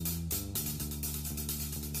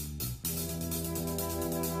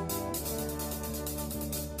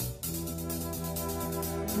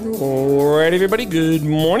All right, everybody. Good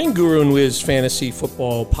morning. Guru and Wiz Fantasy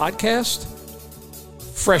Football Podcast.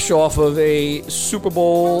 Fresh off of a Super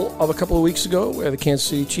Bowl of a couple of weeks ago where the Kansas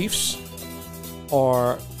City Chiefs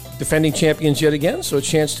are defending champions yet again. So a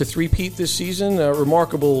chance to three-peat this season. A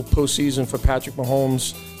remarkable postseason for Patrick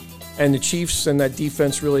Mahomes and the Chiefs, and that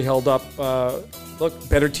defense really held up. Look,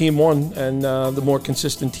 better team won, and the more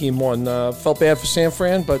consistent team won. Felt bad for San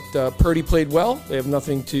Fran, but Purdy played well. They have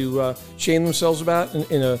nothing to shame themselves about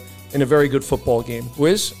in a very good football game.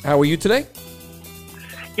 Wiz, how are you today?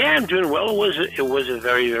 Yeah, I'm doing well. It was a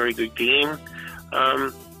very, very good game.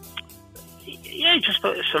 Just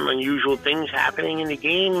some unusual things happening in the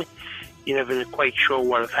game. You never quite sure what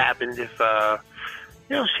would have happened if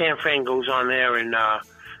San Fran goes on there and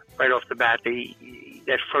right off the bat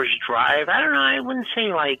that first drive. I don't know. I wouldn't say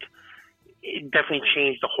it definitely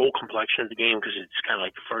changed the whole complexion of the game because it's kind of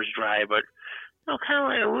like the first drive, but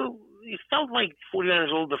it felt like 49ers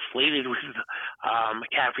a little deflated with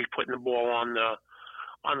McCaffrey putting the ball on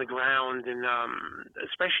the ground, and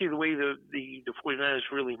especially the way the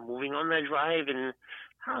 49ers really moving on that drive, and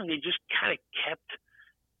how they just kind of kept.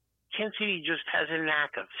 Kansas City just has a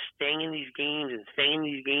knack of staying in these games,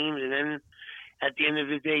 and then at the end of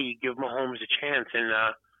the day, you give Mahomes a chance, and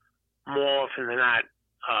more often than not,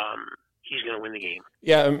 he's going to win the game.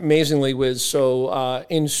 Yeah, amazingly, Wiz. So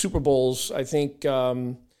in Super Bowls, I think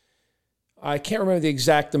I can't remember the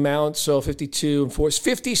exact amount. So 52 and 4,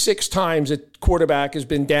 56 times a quarterback has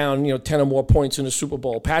been down, 10 or more points in a Super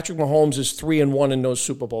Bowl. Patrick Mahomes is 3-1 in those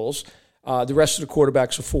Super Bowls. The rest of the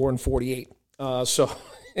quarterbacks are 4-48. So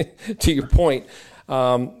to your point.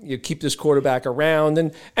 You keep this quarterback around,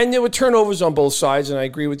 and there were turnovers on both sides, and I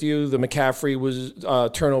agree with you. The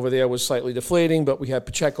McCaffrey turnover there was slightly deflating, but we had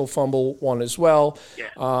Pacheco fumble one as well. Yeah.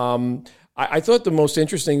 I thought the most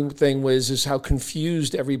interesting thing is how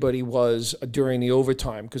confused everybody was during the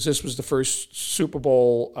overtime, because this was the first Super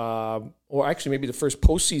Bowl, or actually maybe the first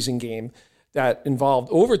postseason game that involved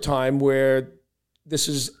overtime, where this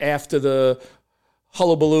is after the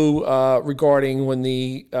hullabaloo regarding when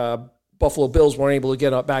the Buffalo Bills weren't able to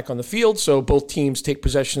get back on the field, so both teams take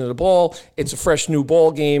possession of the ball. It's a fresh new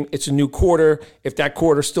ball game. It's a new quarter. If that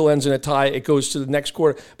quarter still ends in a tie, it goes to the next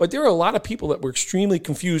quarter. But there are a lot of people that were extremely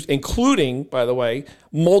confused, including, by the way,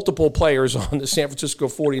 multiple players on the San Francisco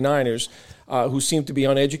 49ers who seemed to be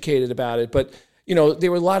uneducated about it. But,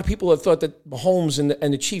 there were a lot of people that thought that Mahomes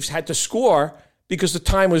and the Chiefs had to score because the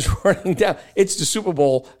time was running down. It's the Super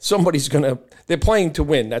Bowl. They're playing to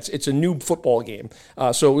win. It's a new football game.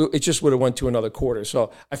 So it just would have went to another quarter.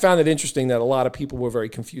 So I found it interesting that a lot of people were very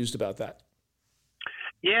confused about that.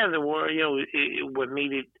 Yeah, there were, what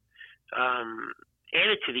made it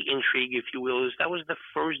added to the intrigue, if you will, is that was the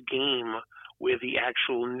first game where the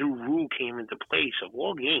actual new rule came into place. Of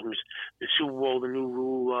all games, the Super Bowl, the new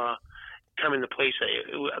rule come into place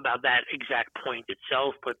about that exact point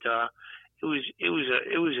itself. But it was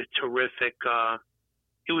a terrific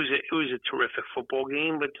terrific football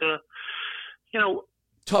game, but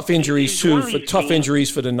tough injuries too. Injuries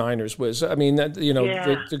for the Niners was. I mean,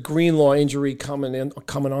 the Greenlaw injury coming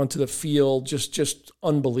onto the field, just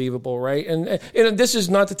unbelievable, right? And this is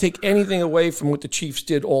not to take anything away from what the Chiefs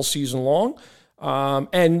did all season long,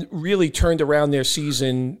 and really turned around their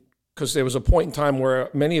season. Because there was a point in time where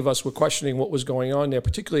many of us were questioning what was going on there,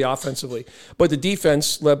 particularly offensively. But the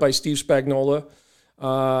defense, led by Steve Spagnuolo,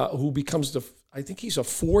 who becomes I think he's a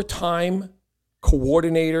 4-time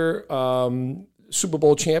coordinator, Super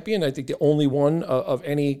Bowl champion. I think the only one of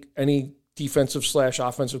any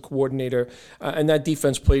defensive/offensive coordinator. And that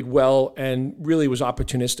defense played well and really was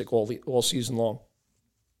opportunistic all season long.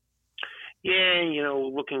 Yeah,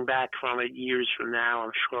 looking back from it years from now,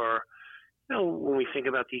 I'm sure, when we think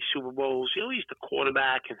about these Super Bowls, at least the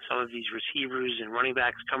quarterback and some of these receivers and running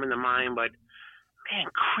backs come into mind. But, man,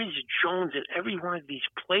 Chris Jones in every one of these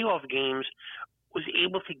playoff games was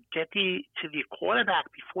able to get to the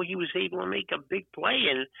quarterback before he was able to make a big play.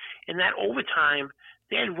 And in that overtime,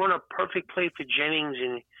 they had run a perfect play for Jennings,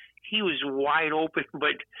 and he was wide open,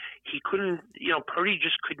 but he couldn't, Purdy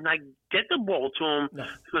just could not get the ball to him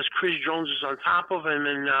because Chris Jones was on top of him.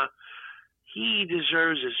 And he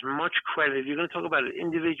deserves as much credit. If you're going to talk about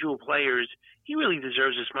individual players, he really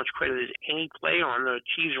deserves as much credit as any player on the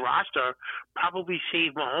Chiefs roster, probably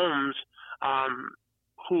save Mahomes,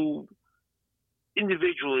 who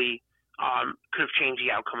individuy could have changed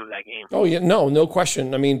the outcome of that game. Oh, yeah, no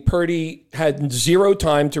question. I mean, Purdy had zero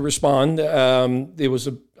time to respond. There was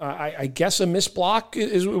I guess a missed block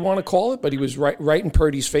is what we want to call it, but he was right in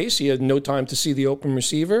Purdy's face. He had no time to see the open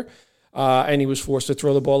receiver. and he was forced to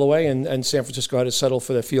throw the ball away, and San Francisco had to settle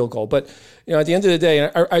for the field goal. But at the end of the day,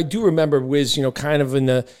 I do remember Wiz, kind of in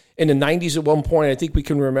the 90s at one point. I think we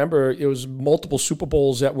can remember it was multiple Super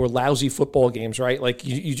Bowls that were lousy football games, right? Like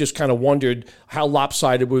you just kind of wondered how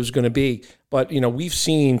lopsided it was going to be. But we've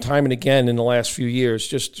seen time and again in the last few years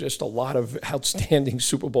just a lot of outstanding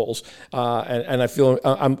Super Bowls, and I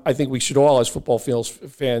think we should all, as football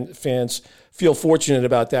fans, feel fortunate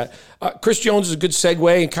about that. Chris Jones is a good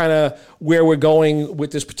segue and kind of where we're going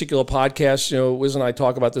with this particular podcast. Wiz and I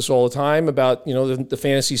talk about this all the time about the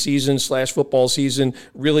fantasy season / football season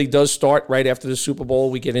really does start right after the Super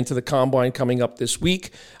Bowl. We get into the combine coming up this week,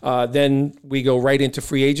 then we go right into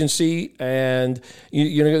free agency, and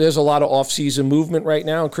there's a lot of off-season movement right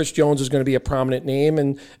now. And Chris Jones is going to be a prominent name,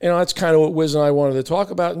 and that's kind of what Wiz and I wanted to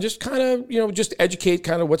talk about, and just kind of just educate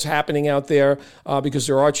kind of what's happening out there, because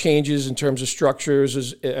there are changes in terms of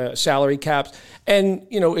structures, salary caps, and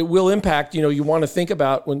it will impact. You want to think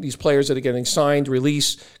about when these players that are getting signed,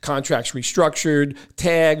 released, contracts restructured,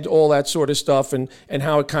 tagged, all that sort of stuff, and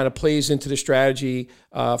how it kind of plays into the strategy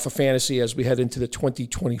for fantasy as we head into the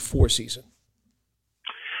 2024 season.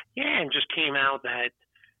 Yeah, and just came out that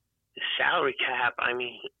the salary cap, I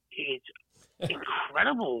mean, it's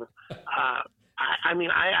incredible.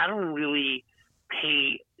 I don't really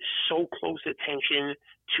pay so close attention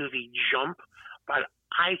to the jump, but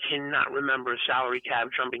I cannot remember a salary cap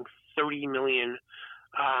jumping $30 million,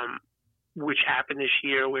 which happened this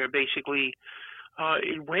year, where basically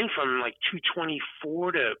it went from like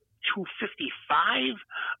 224 to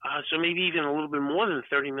 255, so maybe even a little bit more than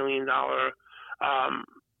 $30 million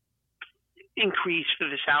increase for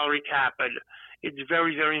the salary cap. But it's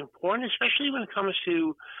very, very important, especially when it comes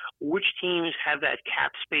to which teams have that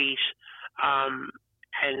cap space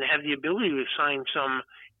and have the ability to sign some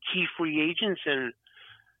key free agents. And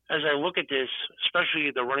as I look at this, especially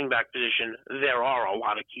at the running back position, there are a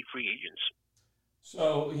lot of key free agents.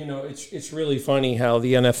 So, it's really funny how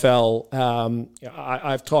the NFL,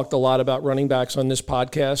 I've talked a lot about running backs on this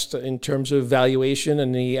podcast in terms of valuation,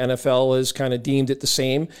 and the NFL has kind of deemed it the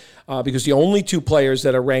same, because the only two players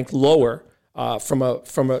that are ranked lower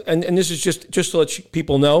and this is just to let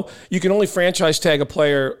people know, you can only franchise tag a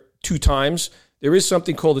player 2 times. There is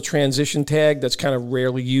something called a transition tag that's kind of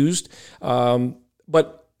rarely used,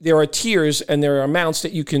 but there are tiers and there are amounts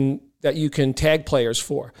that you can tag players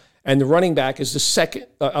for. And the running back is the second,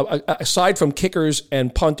 aside from kickers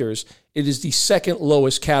and punters, it is the second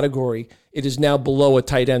lowest category. It is now below a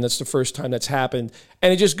tight end. That's the first time that's happened.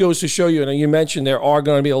 And it just goes to show you, and you mentioned there are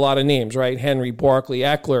going to be a lot of names, right? Henry, Barkley,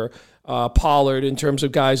 Eckler, Pollard, in terms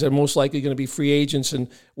of guys that are most likely going to be free agents, and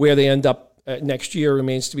where they end up next year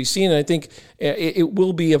remains to be seen. And I think it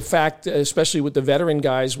will be a fact, especially with the veteran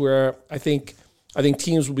guys, where I think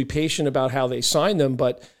teams will be patient about how they sign them.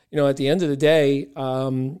 But at the end of the day,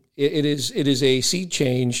 it is a sea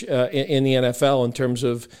change in the NFL in terms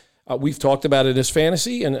of we've talked about it as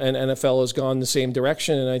fantasy, and NFL has gone the same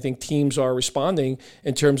direction. And I think teams are responding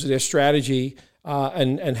in terms of their strategy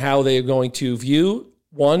and how they are going to view,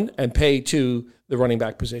 one, and pay, two, the running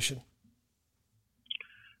back position.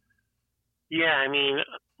 Yeah, I mean,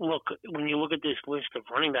 look, when you look at this list of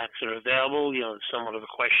running backs that are available, somewhat of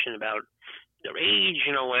a question about their age.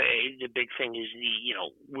 The big thing is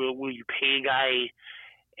will you pay a guy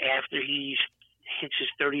after he hits his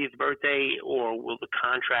 30th birthday, or will the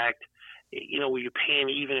contract, will you pay him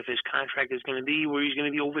even if his contract is going to be where he's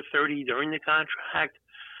going to be over 30 during the contract?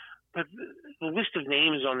 But the list of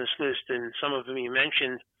names on this list, and some of them you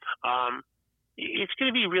mentioned, it's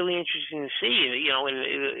going to be really interesting to see,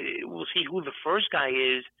 and we'll see who the first guy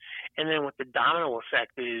is and then what the domino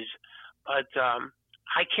effect is. But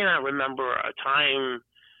I cannot remember a time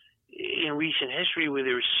in recent history where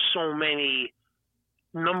there's so many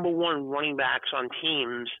number one running backs on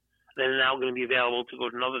teams that are now going to be available to go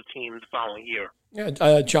to another team the following year.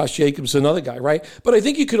 Yeah, Josh Jacobs, another guy, right? But I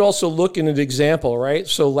think you could also look in an example, right?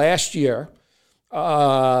 So last year,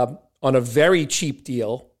 on a very cheap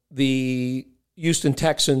deal, the Houston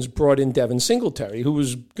Texans brought in Devin Singletary, who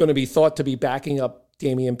was going to be thought to be backing up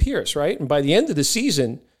Dameon Pierce, right? And by the end of the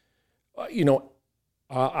season,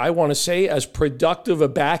 I want to say as productive a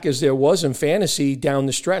back as there was in fantasy down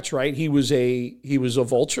the stretch, right? He was a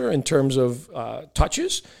vulture in terms of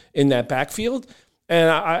touches in that backfield. And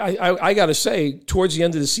I got to say, towards the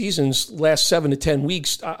end of the season's last 7 to 10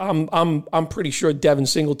 weeks, I'm pretty sure Devin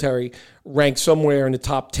Singletary ranked somewhere in the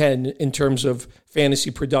top 10 in terms of fantasy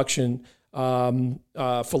production for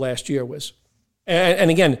last year was. And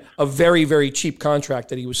again, a very, very cheap contract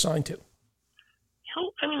that he was signed to.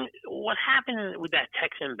 I mean, what happened with that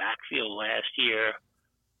Texan backfield last year?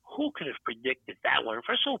 who could have predicted that one?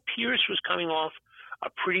 First of all, Pierce was coming off a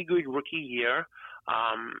pretty good rookie year.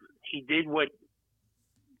 He did what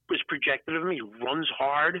was projected of him. He runs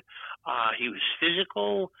hard. He was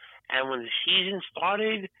physical. And when the season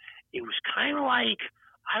started, it was kind of like,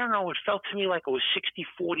 I don't know, it felt to me like it was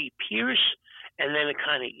 60-40 Pierce, and then it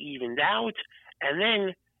kind of evened out. And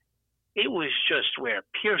then it was just where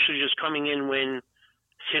Pierce was just coming in when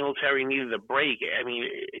Singletary needed a break. I mean,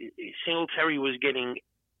 Singletary was getting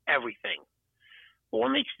everything. But what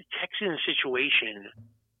makes the Texans situation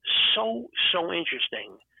so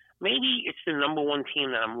interesting, maybe it's the number one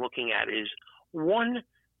team that I'm looking at, is one,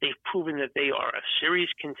 they've proven that they are a serious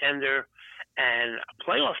contender and a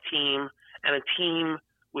playoff team and a team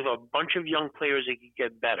with a bunch of young players that could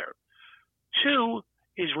get better. Two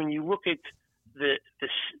is when you look at the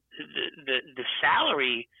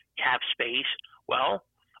salary cap space, well,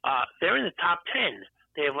 they're in the top 10.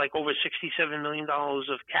 They have like over $67 million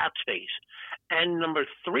of cap space. And number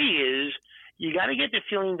three is you got to get the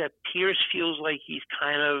feeling that Pierce feels like he's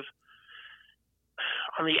kind of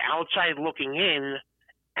on the outside looking in,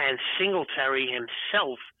 and Singletary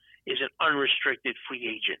himself is an unrestricted free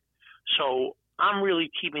agent. So I'm really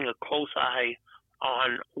keeping a close eye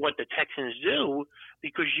on what the Texans do,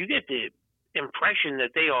 because you get the impression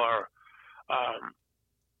that they are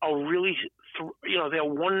a really, they're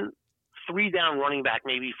 1-3 down running back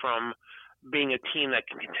maybe from being a team that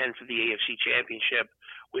can contend for the AFC Championship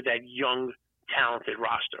with that young, talented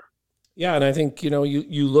roster. Yeah, and I think,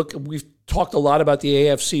 you look, we've talked a lot about the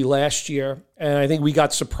AFC last year, and I think we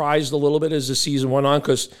got surprised a little bit as the season went on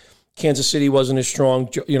because Kansas City wasn't as strong.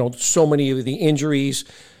 So many of the injuries.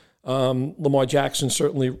 Lamar Jackson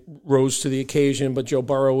certainly rose to the occasion, but Joe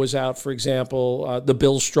Burrow was out, for example. The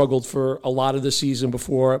Bills struggled for a lot of the season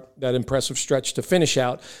before that impressive stretch to finish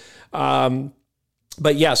out.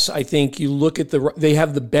 But yes, I think you look at they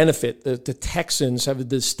have the benefit, the Texans have a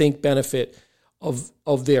distinct benefit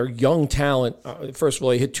of their young talent. First of all,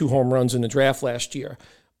 they hit 2 home runs in the draft last year.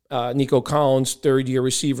 Nico Collins, third-year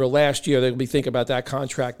receiver last year. They'll be thinking about that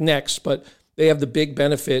contract next, but they have the big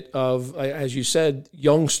benefit of, as you said,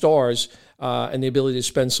 young stars and the ability to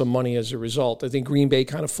spend some money as a result. I think Green Bay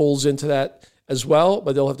kind of falls into that as well,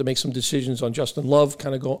 but they'll have to make some decisions on Justin Love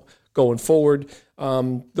kind of going forward.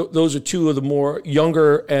 Those are two of the more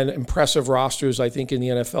younger and impressive rosters, I think, in the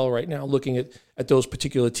NFL right now, looking at those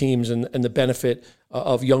particular teams and the benefit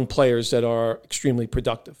of young players that are extremely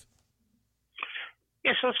productive.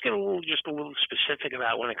 Yeah, so let's get a little specific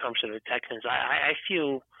about when it comes to the Texans. I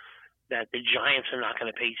feel that the Giants are not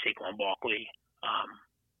going to pay Saquon Barkley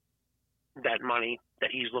that money that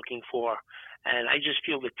he's looking for. And I just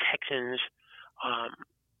feel the Texans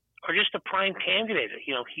are just a prime candidate.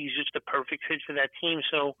 He's just a perfect fit for that team.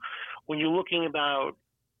 So when you're looking about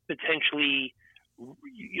potentially,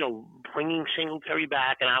 bringing Singletary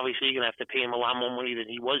back, and obviously you're going to have to pay him a lot more money than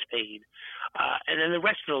he was paid. And then the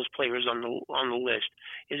rest of those players on the list,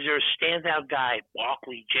 is there a standout guy?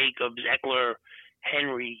 Barkley, Jacobs, Eckler,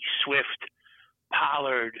 Henry, Swift,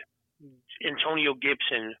 Pollard, Antonio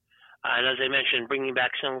Gibson, and as I mentioned, bringing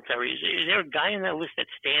back Singletary. Is there a guy in that list that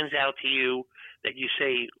stands out to you that you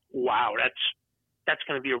say, wow, that's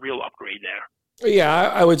going to be a real upgrade there? Yeah,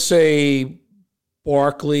 I would say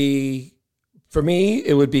Barkley. For me,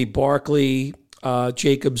 it would be Barkley,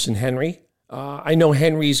 Jacobs, and Henry. I know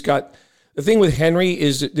Henry's got – the thing with Henry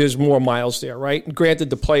is that there's more miles there, right? And granted,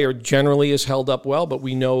 the player generally is held up well, but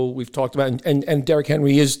we know we've talked about – and Derrick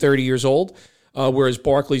Henry is 30 years old, whereas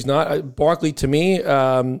Barkley's not. Barkley, to me,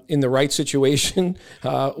 in the right situation,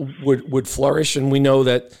 would flourish. And we know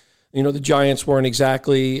that, the Giants weren't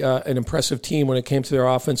exactly an impressive team when it came to their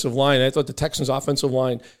offensive line. I thought the Texans' offensive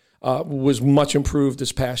line was much improved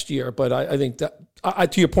this past year. But I think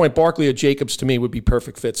that, to your point, Barkley or Jacobs, to me, would be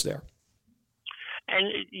perfect fits there. And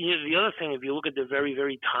the other thing, if you look at the very,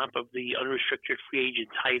 very top of the unrestricted free agent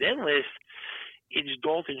tight end list, it's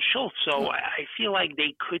Dalton Schultz. So I feel like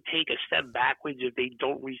they could take a step backwards if they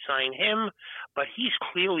don't re-sign him. But he's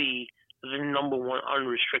clearly the number one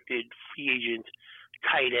unrestricted free agent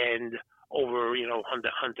tight end over,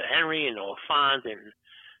 Hunter Henry and Noah Fant and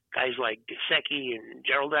guys like Gesicki and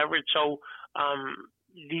Gerald Everett. So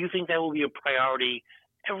do you think that will be a priority?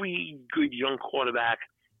 Every good young quarterback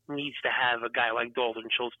needs to have a guy like Dalton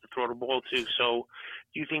Schultz to throw the ball to. So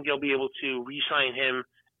do you think they'll be able to re-sign him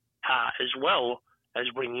as well as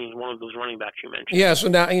bringing one of those running backs you mentioned? Yeah, so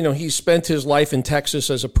now, he spent his life in Texas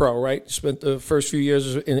as a pro, right? Spent the first few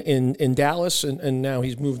years in Dallas, and now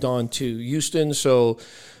he's moved on to Houston. So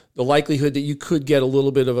the likelihood that you could get a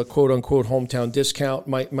little bit of a quote unquote hometown discount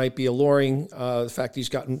might be alluring. The fact he's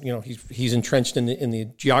gotten, he's entrenched in the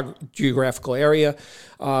geographical area.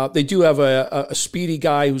 They do have a speedy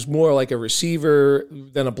guy who's more like a receiver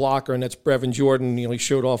than a blocker, and that's Brevin Jordan. He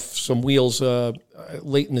showed off some wheels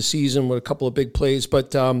late in the season with a couple of big plays,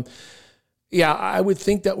 but yeah, I would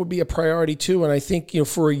think that would be a priority too. And I think,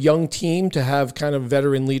 for a young team to have kind of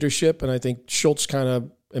veteran leadership, and I think Schultz kind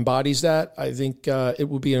of embodies that, I think it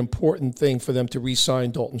would be an important thing for them to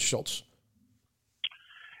re-sign Dalton Schultz.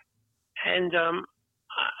 And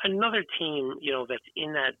another team, that's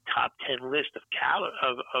in that top 10 list of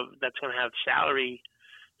that's going to have salary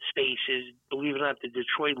spaces, believe it or not, the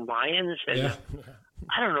Detroit Lions. And yeah.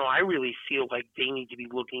 I don't know, I really feel like they need to be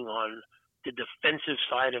looking on the defensive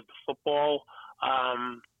side of the football.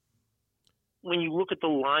 When you look at the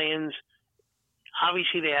Lions,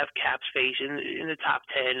 obviously they have cap space in the top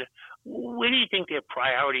 10. Where do you think their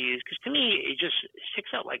priority is? Because to me, it just sticks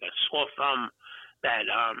out like a sore thumb that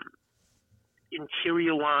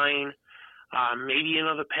interior line, maybe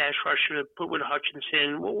another pass rusher to put with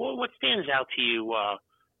Hutchinson. What stands out to you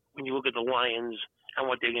when you look at the Lions and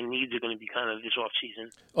what their needs are going to be kind of this offseason?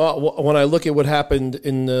 When I look at what happened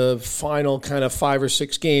in the final kind of 5 or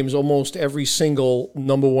 6 games, almost every single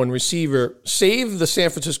number one receiver, save the San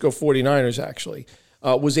Francisco 49ers actually,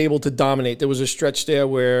 was able to dominate. There was a stretch there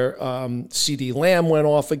where CeeDee Lamb went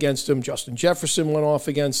off against him, Justin Jefferson went off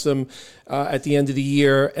against them at the end of the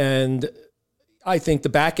year, and I think the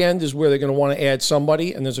back end is where they're going to want to add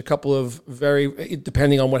somebody, and there's a couple of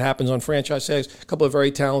depending on what happens on franchise tags, a couple of very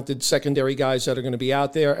talented secondary guys that are going to be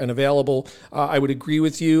out there and available. I would agree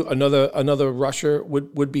with you. Another rusher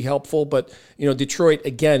would be helpful, but Detroit,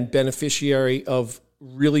 again, beneficiary of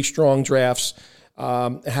really strong drafts,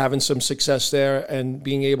 having some success there and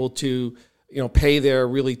being able to pay their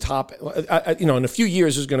really top. In a few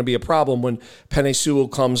years is going to be a problem when Penei Sewell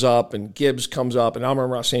comes up and Gibbs comes up and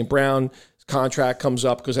Amon-Ra St. Brown contract comes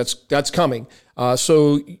up, because that's coming.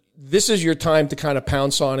 So this is your time to kind of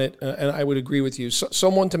pounce on it, and I would agree with you.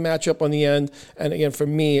 Someone to match up on the end, and again, for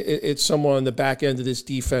me, it's someone on the back end of this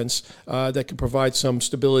defense that can provide some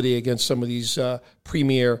stability against some of these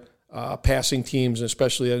premier passing teams, and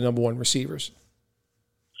especially the number one receivers.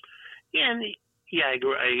 Yeah,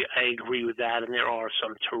 I agree with that, and there are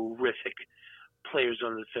some terrific players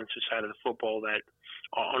on the defensive side of the football that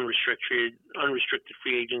are unrestricted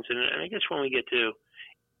free agents, and I guess when we get to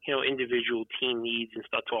individual team needs and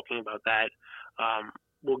start talking about that,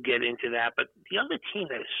 we'll get into that. But the other team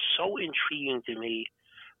that is so intriguing to me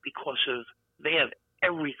because of they have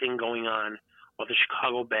everything going on are the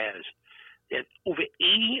Chicago Bears. They have over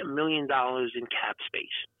 $80 million in cap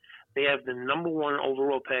space. They have the number 1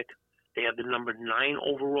 overall pick. They have the number 9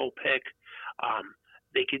 overall pick.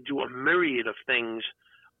 They could do a myriad of things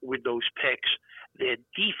with those picks. Their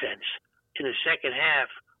defense in the second half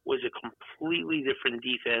was a completely different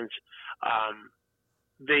defense.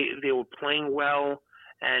 They were playing well,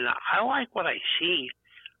 and I like what I see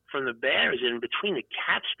from the Bears. And between the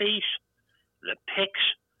cap space, the picks,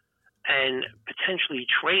 and potentially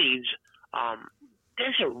trades,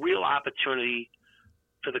 there's a real opportunity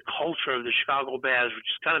for the culture of the Chicago Bears, which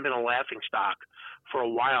has kind of been a laughingstock for a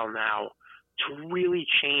while now, to really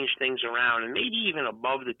change things around, and maybe even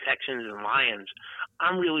above the Texans and Lions.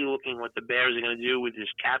 I'm really looking what the Bears are going to do with this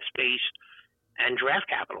cap space and draft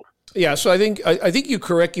capital. Yeah, so I think you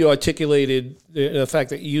correctly articulated the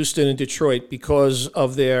fact that Houston and Detroit, because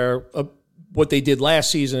of their what they did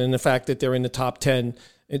last season and the fact that they're in the top 10,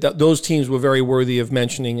 those teams were very worthy of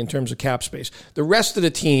mentioning in terms of cap space. The rest of the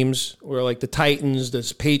teams were like the Titans,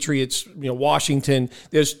 the Patriots, Washington.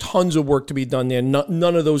 There's tons of work to be done there.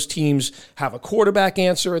 None of those teams have a quarterback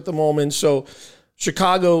answer at the moment. So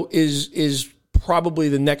Chicago is probably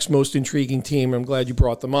the next most intriguing team. I'm glad you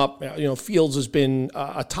brought them up. Fields has been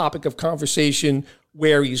a topic of conversation,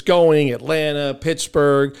 where he's going, Atlanta,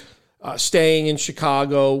 Pittsburgh, staying in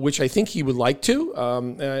Chicago, which I think he would like to.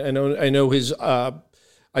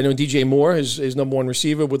 I know DJ Moore, his number 1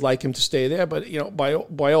 receiver, would like him to stay there, but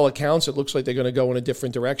by all accounts, it looks like they're going to go in a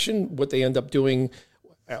different direction. What they end up doing,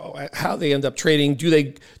 how they end up trading, do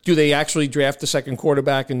they actually draft the second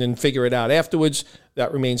quarterback and then figure it out afterwards?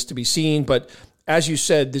 That remains to be seen. But as you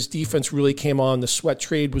said, this defense really came on. The Sweat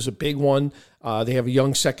trade was a big one. They have a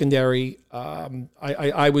young secondary.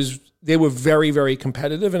 They were very, very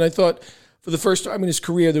competitive, and I thought for the first time in his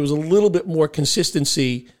career there was a little bit more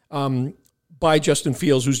consistency by Justin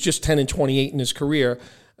Fields, who's just 10-28 in his career.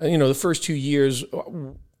 The first 2 years,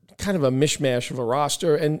 kind of a mishmash of a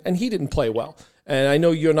roster, and he didn't play well. And I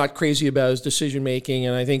know you're not crazy about his decision making,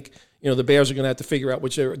 and I think the Bears are going to have to figure out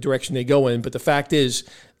which direction they go in. But the fact is,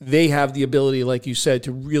 they have the ability, like you said,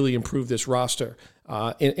 to really improve this roster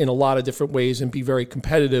in a lot of different ways and be very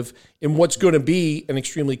competitive in what's going to be an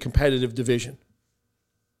extremely competitive division.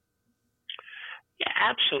 Yeah,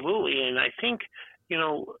 absolutely. And I think,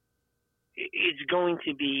 it's going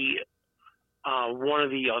to be one or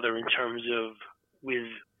the other in terms of with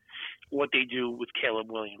what they do with Caleb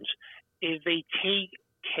Williams. If they take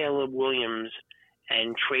Caleb Williams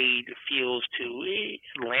and trade Fields to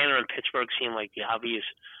Atlanta and Pittsburgh seem like the obvious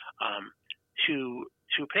two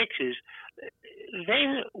picks, is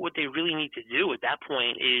then what they really need to do at that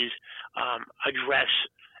point is address,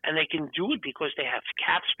 and they can do it because they have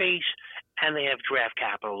cap space and they have draft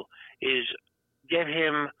capital, is get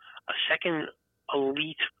him a second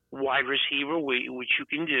elite wide receiver, which you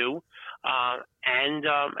can do,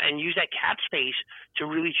 and use that cap space to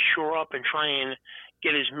really shore up and try and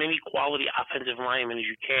get as many quality offensive linemen as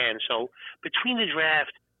you can. So between the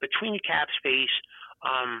draft, between the cap space,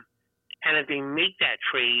 and if they make that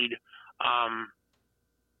trade,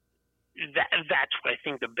 that's what I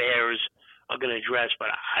think the Bears are going to address. But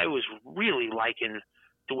I was really liking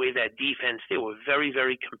the way that defense, they were very,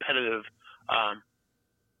 very competitive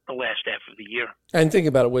the last half of the year. And think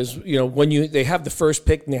about it was, when they have the first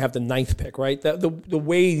pick and they have the 9th pick, right? The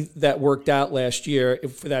way that worked out last year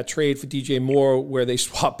for that trade for DJ Moore, where they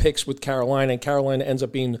swap picks with Carolina, and Carolina ends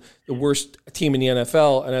up being the worst team in the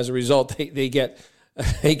NFL, and as a result, they get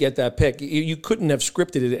that pick. You couldn't have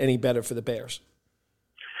scripted it any better for the Bears.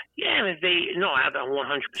 Yeah, and I'm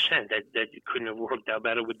 100% that it couldn't have worked out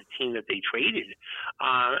better with the team that they traded.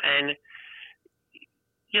 And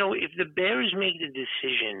if the Bears make the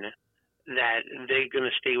decision that they're going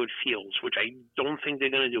to stay with Fields, which I don't think they're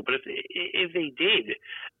going to do, but if they did,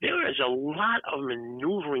 there is a lot of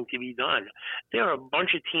maneuvering to be done. There are a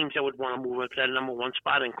bunch of teams that would want to move up to that number 1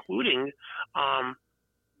 spot, including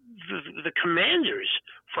the Commanders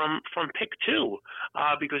from pick 2,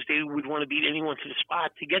 because they would want to beat anyone to the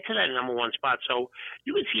spot to get to that number 1 spot. So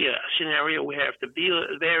you would see a scenario where if the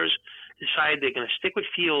Bears decide they're going to stick with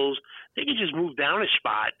Fields, they can just move down a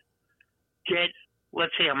spot, get,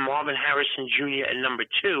 let's say, a Marvin Harrison Jr. at number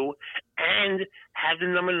 2, and have the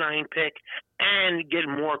number 9 pick, and get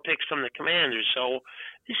more picks from the Commanders. So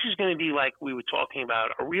this is going to be, like we were talking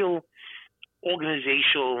about, a real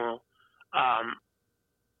organizational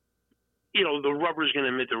the rubber's going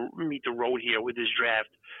to meet the road here with this draft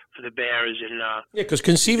for the Bears, and because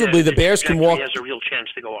conceivably the Bears can walk. Has a real chance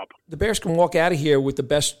to go up. The Bears can walk out of here with the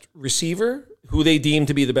best receiver, who they deem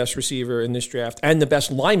to be the best receiver in this draft, and the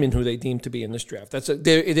best lineman, who they deem to be in this draft.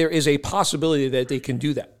 There is a possibility that they can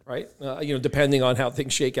do that, right? Depending on how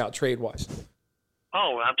things shake out trade wise.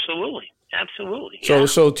 Oh, absolutely. Absolutely. Yeah.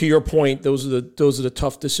 So to your point, those are the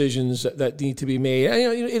tough decisions that need to be made.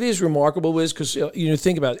 It is remarkable, Wiz, because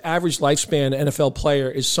think about it, average lifespan NFL player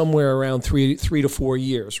is somewhere around 3 to 4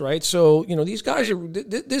 years, right? So these guys are.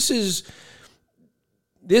 This is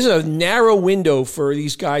a narrow window for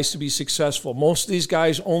these guys to be successful. Most of these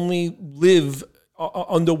guys only live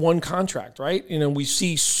under one contract, right? We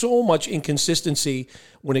see so much inconsistency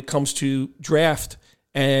when it comes to draft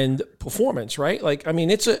and performance, right?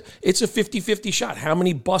 It's a 50-50 shot. How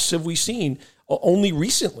many busts have we seen only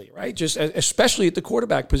recently, right? Just especially at the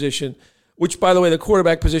quarterback position, which, by the way, the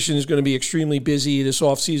quarterback position is going to be extremely busy this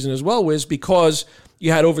offseason as well, Wiz, because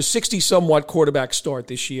you had over 60-somewhat quarterbacks start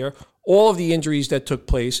this year. All of the injuries that took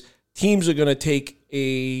place, teams are going to take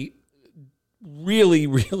a really,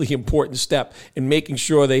 really important step in making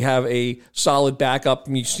sure they have a solid backup.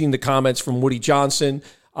 And you've seen the comments from Woody Johnson.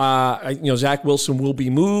 Zach Wilson will be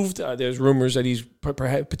moved. There's rumors that he's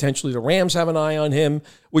potentially the Rams have an eye on him,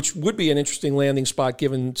 which would be an interesting landing spot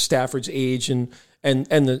given Stafford's age and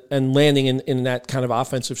landing in that kind of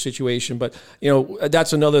offensive situation. But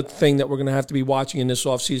that's another thing that we're going to have to be watching in this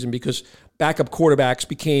offseason, because backup quarterbacks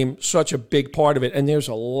became such a big part of it, and there's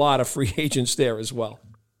a lot of free agents there as well.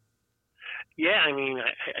 Yeah, I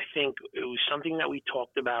think it was something that we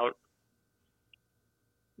talked about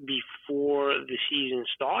before the season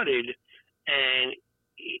started, and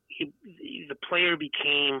the player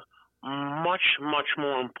became much, much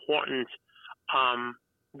more important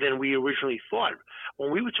than we originally thought. When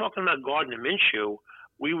we were talking about Gardner Minshew,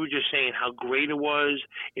 we were just saying how great it was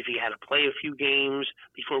if he had to play a few games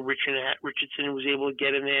before Richardson was able to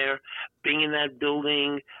get in there, being in that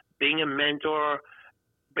building, being a mentor.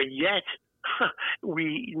 But yet,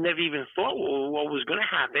 we never even thought what was going to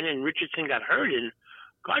happen, and Richardson got hurt, and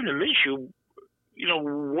Gardner Minshew,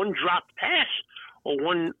 one dropped pass or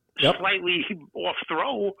one slightly off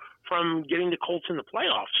throw from getting the Colts in the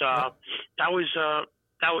playoffs. That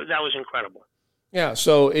was incredible. Yeah,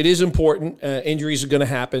 so it is important. Injuries are going to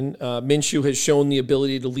happen. Minshew has shown the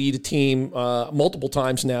ability to lead a team multiple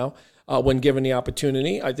times now when given the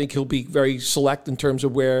opportunity. I think he'll be very select in terms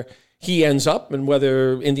of where he ends up, and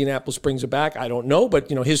whether Indianapolis brings it back, I don't know. But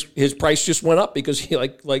his price just went up because he,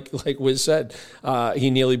 like Wiz said, he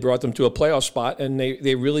nearly brought them to a playoff spot, and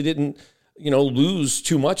they really didn't lose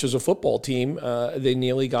too much as a football team. They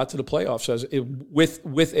nearly got to the playoffs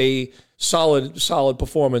with a solid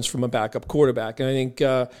performance from a backup quarterback. And I think,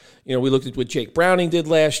 we looked at what Jake Browning did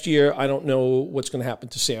last year. I don't know what's going to happen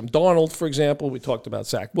to Sam Darnold, for example. We talked about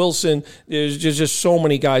Zach Wilson. There's just so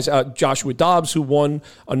many guys out. Joshua Dobbs, who won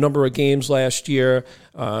a number of games last year.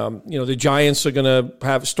 The Giants are going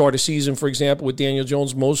to start a season, for example, with Daniel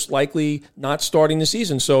Jones most likely not starting the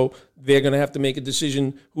season. So they're going to have to make a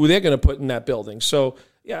decision who they're going to put in that building. So,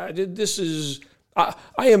 yeah, this is... I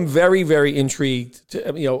am very, very intrigued.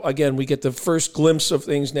 Again, we get the first glimpse of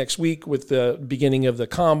things next week with the beginning of the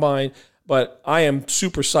combine, but I am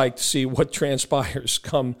super psyched to see what transpires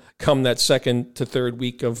come that second to third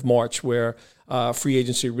week of March, where free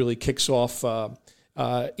agency really kicks off with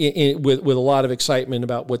a lot of excitement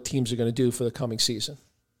about what teams are going to do for the coming season.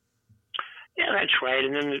 Yeah, that's right.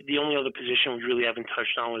 And then the only other position we really haven't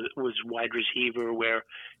touched on was wide receiver, where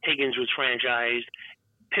Higgins was franchised.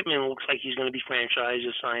 Pittman looks like he's going to be franchised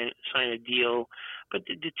or sign a deal. But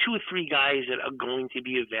the two or three guys that are going to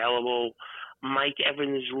be available, Mike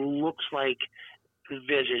Evans looks like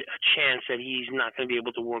there's a chance that he's not going to be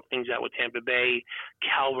able to work things out with Tampa Bay.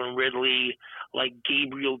 Calvin Ridley, like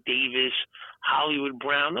Gabriel Davis, Hollywood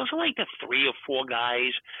Brown. Those are like the three or four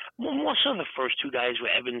guys. More so the first two guys were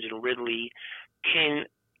Evans and Ridley can,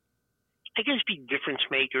 I guess, be difference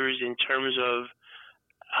makers in terms of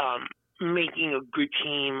making a good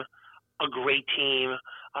team, a great team,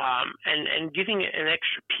 and giving an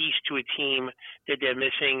extra piece to a team that they're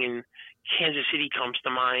missing. And Kansas City comes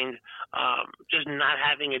to mind, just not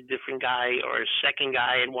having a different guy or a second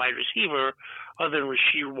guy in wide receiver other than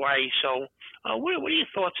Rashid White. So what are your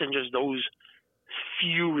thoughts on just those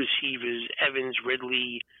few receivers, Evans,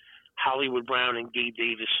 Ridley, Hollywood Brown, and Gabe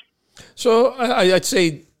Davis? So I'd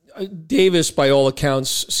say Davis, by all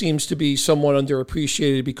accounts, seems to be somewhat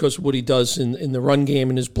underappreciated because of what he does in the run game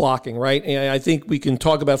and his blocking, right? And I think we can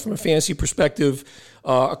talk about from a fantasy perspective,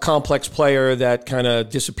 a complex player that kind of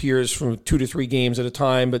disappears from 2 to 3 games at a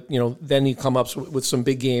time, but then he comes up with some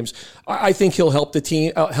big games. I think he'll help a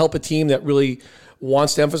team that really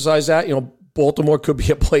wants to emphasize that. Baltimore could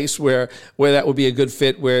be a place where that would be a good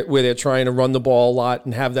fit, where they're trying to run the ball a lot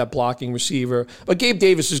and have that blocking receiver. But Gabe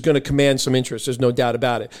Davis is going to command some interest. There's no doubt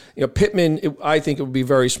about it. Pittman, I think it would be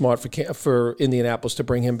very smart for Indianapolis to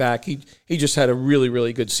bring him back. He just had a really,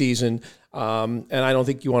 really good season, and I don't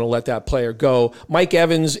think you want to let that player go. Mike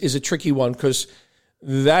Evans is a tricky one because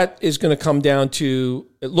that is going to come down to,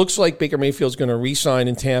 it looks like Baker Mayfield's going to re-sign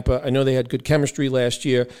in Tampa. I know they had good chemistry last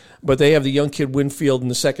year, but they have the young kid Winfield in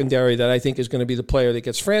the secondary that I think is going to be the player that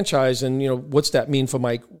gets franchised. And, what's that mean for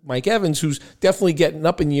Mike Evans, who's definitely getting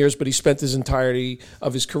up in years, but he spent his entirety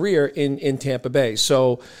of his career in Tampa Bay.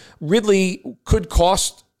 So Ridley could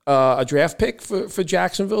cost a draft pick for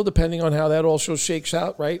Jacksonville, depending on how that also shakes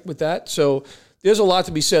out, right, with that. So there's a lot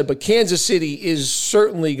to be said, but Kansas City is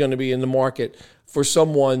certainly going to be in the market for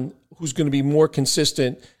someone who's going to be more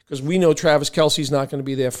consistent, because we know Travis Kelce's not going to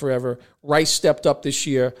be there forever. Rice stepped up this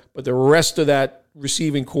year, but the rest of that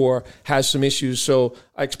receiving core has some issues. So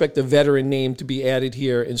I expect a veteran name to be added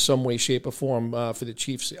here in some way, shape, or form for the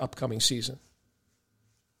Chiefs' upcoming season.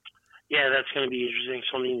 Yeah, that's going to be interesting,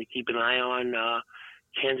 something to keep an eye on.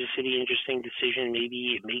 Kansas City, interesting decision.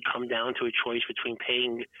 Maybe it may come down to a choice between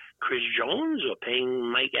paying Chris Jones or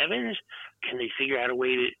paying Mike Evans. Can they figure out a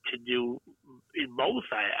way to do both?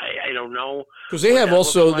 I don't know. Because they have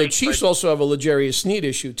also, the Chiefs also have a L'Jarius Sneed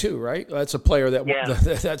issue too, right? That's a player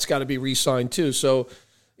that's got to be re-signed too. So,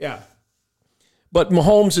 yeah. But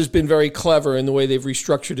Mahomes has been very clever in the way they've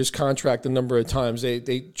restructured his contract a number of times.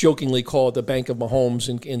 They jokingly call it the Bank of Mahomes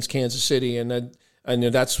in Kansas City, and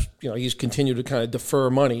that's, he's continued to kind of defer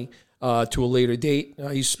money to a later date.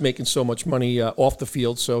 He's making so much money off the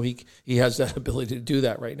field, so he has that ability to do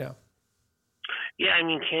that right now. Yeah,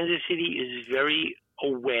 Kansas City is very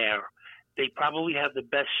aware. They probably have the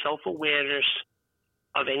best self-awareness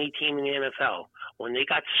of any team in the NFL. When they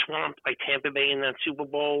got swamped by Tampa Bay in that Super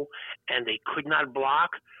Bowl and they could not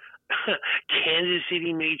block, Kansas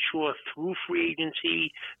City made sure through free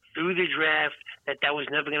agency, through the draft, that was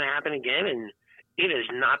never going to happen again, and it has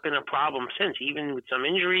not been a problem since, even with some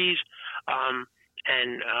injuries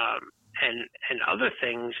and other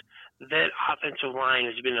things. that offensive line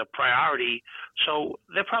has been a priority. So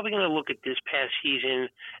they're probably going to look at this past season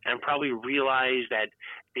and probably realize that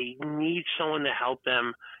they need someone to help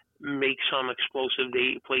them make some explosive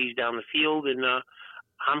plays down the field. And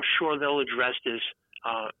I'm sure they'll address this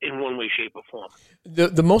in one way, shape, or form.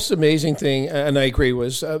 The most amazing thing, and I agree,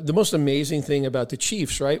 was the most amazing thing about the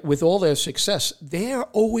Chiefs, right? With all their success, they're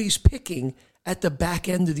always picking at the back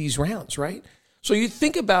end of these rounds, right? So you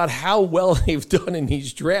think about how well they've done in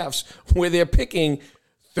these drafts where they're picking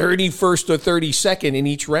 31st or 32nd in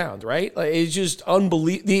each round, right? Like, it's just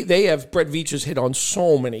unbelievable. They have Brett Veach has hit on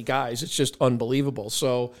so many guys. It's just unbelievable.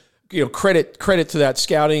 So, credit to that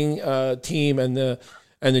scouting team and the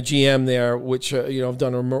GM there, which have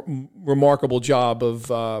done a remarkable job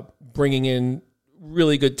of bringing in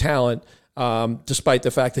really good talent, despite the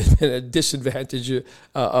fact that it's been a disadvantage in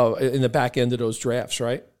the back end of those drafts,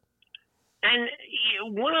 right? And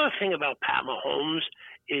one other thing about Pat Mahomes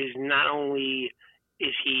is not only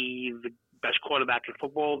is he the best quarterback in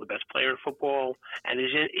football, the best player in football, and is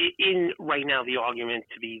in right now the argument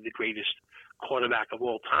to be the greatest quarterback of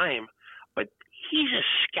all time, but he's a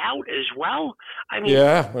scout as well. I mean,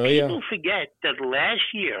 people forget that last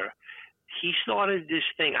year he started this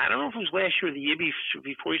thing. I don't know if it was last year or the year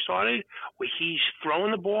before he started, where he's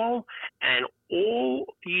throwing the ball and all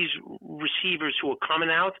these receivers who are coming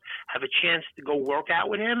out have a chance to go work out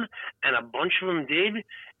with him, and a bunch of them did.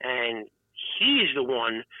 And he is the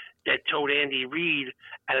one that told Andy Reid,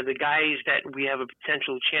 out of the guys that we have a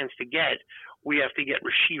potential chance to get, we have to get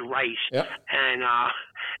Rashee Rice. Yep.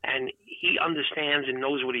 And he understands and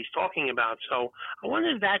knows what he's talking about. So I wonder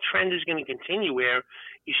if that trend is going to continue, where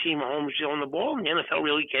you see Mahomes on the ball and the NFL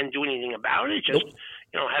really can't do anything about it. Just,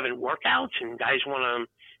 having workouts and guys want to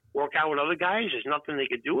work out with other guys. There's nothing they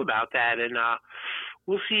could do about that. And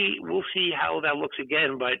we'll see how that looks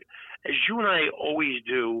again. But as you and I always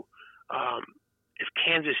do, if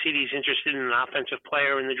Kansas City is interested in an offensive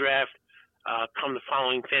player in the draft, come the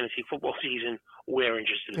following fantasy football season, we're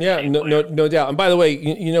interested in no doubt. And by the way,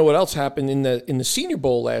 you know what else happened in the Senior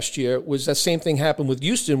Bowl last year was that same thing happened with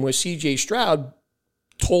Houston, where C.J. Stroud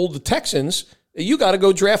told the Texans, you got to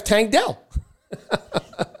go draft Tank Dell.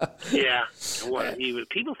 Yeah.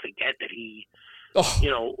 People forget that he,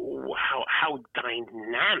 how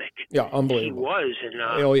dynamic unbelievable he was.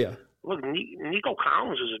 And, look, Nico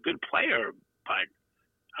Collins was a good player, but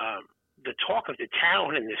the talk of the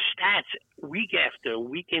town and the stats week after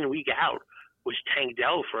week in, week out was Tank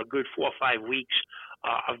Dell for a good 4 or 5 weeks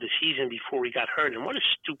of the season before he got hurt. And what a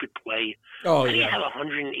stupid play. How do you have a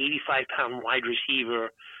 185-pound wide receiver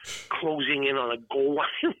closing in on a goal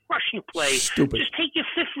line rushing play? Stupid. Just take your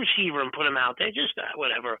fifth receiver and put him out there. Just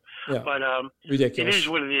whatever. Yeah. But ridiculous. It is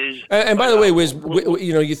what it is. And by the way,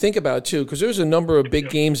 you think about it too, because there's a number of big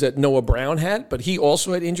games that Noah Brown had, but he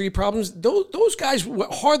also had injury problems. Those guys were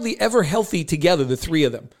hardly ever healthy together, the three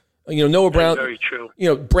of them. Noah Brown. That's very true.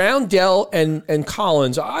 Brown, Dell, and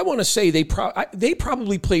Collins. I want to say they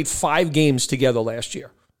probably played 5 games together last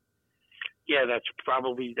year. Yeah, that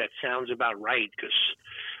sounds about right. Because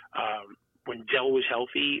when Dell was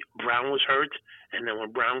healthy, Brown was hurt, and then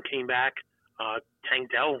when Brown came back,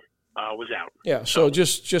 Tank Dell was out. Yeah, so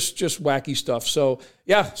just wacky stuff. So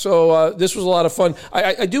this was a lot of fun.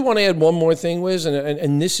 I do want to add one more thing, Wiz,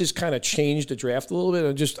 and this has kind of changed the draft a little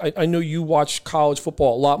bit. I know you watch college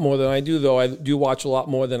football a lot more than I do, though. I do watch a lot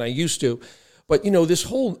more than I used to. But this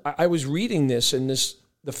whole I was reading this, and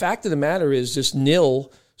the fact of the matter is this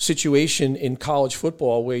nil situation in college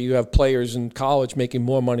football, where you have players in college making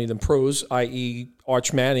more money than pros, i.e.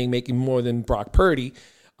 Arch Manning making more than Brock Purdy.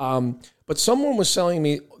 But someone was telling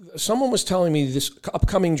me this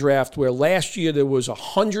upcoming draft, where last year there was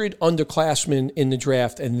 100 underclassmen in the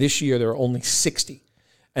draft, and this year there are only 60.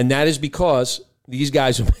 And that is because these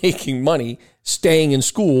guys are making money staying in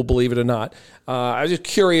school, believe it or not. I was just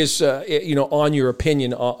curious, on your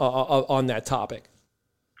opinion on that topic.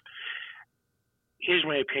 Here's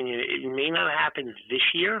my opinion. It may not happen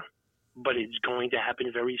this year, but it's going to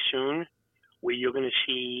happen very soon, where you're going to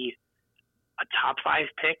see a top 5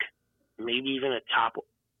 pick, maybe even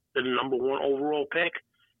the number 1 overall pick,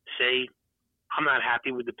 say, I'm not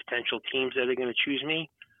happy with the potential teams that are going to choose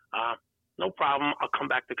me. No problem. I'll come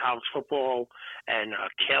back to college football. And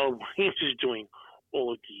Caleb Williams is doing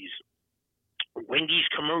all of these Wendy's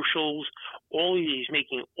commercials. He's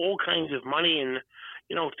making all kinds of money. And,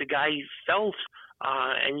 if the guy felt,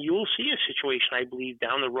 and you'll see a situation, I believe,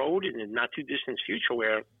 down the road in the not too distant future,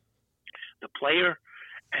 where the player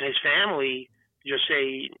and his family just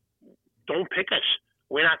say, don't pick us.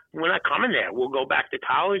 We're not coming there. We'll go back to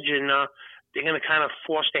college, and they're going to kind of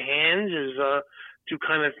force their hands as do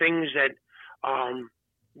kind of things that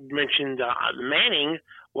mentioned Manning,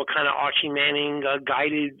 what kind of Archie Manning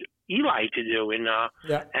guided Eli to do, and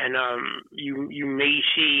you may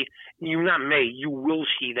see, you will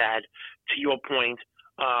see that, to your point,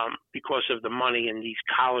 because of the money, and these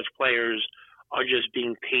college players are just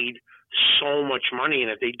being paid so much money,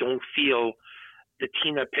 and if they don't feel the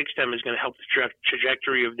team that picks them is going to help the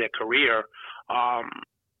trajectory of their career,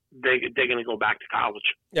 they're going to go back to college.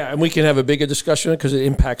 Yeah, and we can have a bigger discussion because it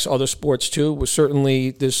impacts other sports too. Well,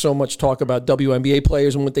 certainly, there's so much talk about WNBA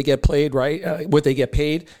players and what they get played, right? What they get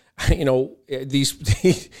paid. You know,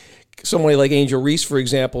 these somebody like Angel Reese, for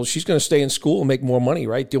example, she's going to stay in school and make more money,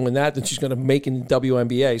 right, doing that than she's going to make in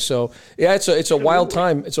WNBA. So, yeah, it's a wild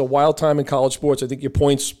time. It's a wild time in college sports. I think your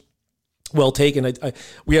point's well taken.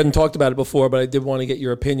 We hadn't talked about it before, but I did want to get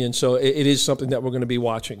your opinion. So it is something that we're going to be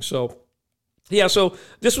watching. So, yeah, so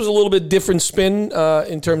this was a little bit different spin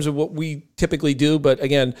in terms of what we typically do. But,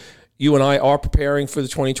 again, you and I are preparing for the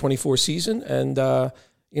 2024 season. And,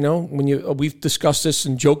 you know, we've discussed this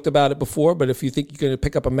and joked about it before, but if you think you're going to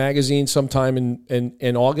pick up a magazine sometime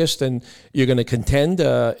in August and you're going to contend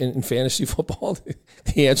in fantasy football,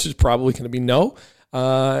 the answer is probably going to be no. You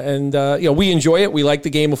know, we enjoy it. We like the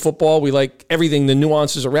game of football. We like everything, the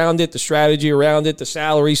nuances around it, the strategy around it, the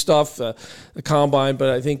salary stuff, the combine.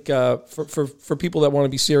 But I think for people that want to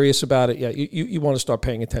be serious about it, yeah, you want to start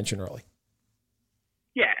paying attention early.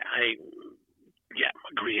 Yeah,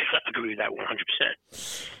 agree with that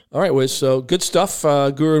 100%. All right, Wiz. So good stuff.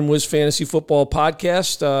 Guru and Wiz Fantasy Football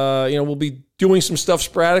Podcast. You know, we'll be doing some stuff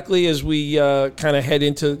sporadically as we kind of head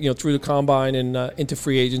into, you know, through the combine and into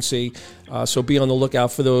free agency. So be on the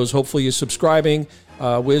lookout for those. Hopefully you're subscribing.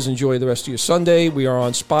 Wiz, enjoy the rest of your Sunday. We are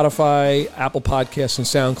on Spotify, Apple Podcasts,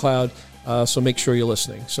 and SoundCloud. So make sure you're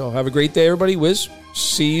listening. So have a great day, everybody. Wiz,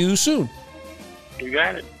 see you soon. You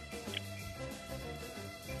got it.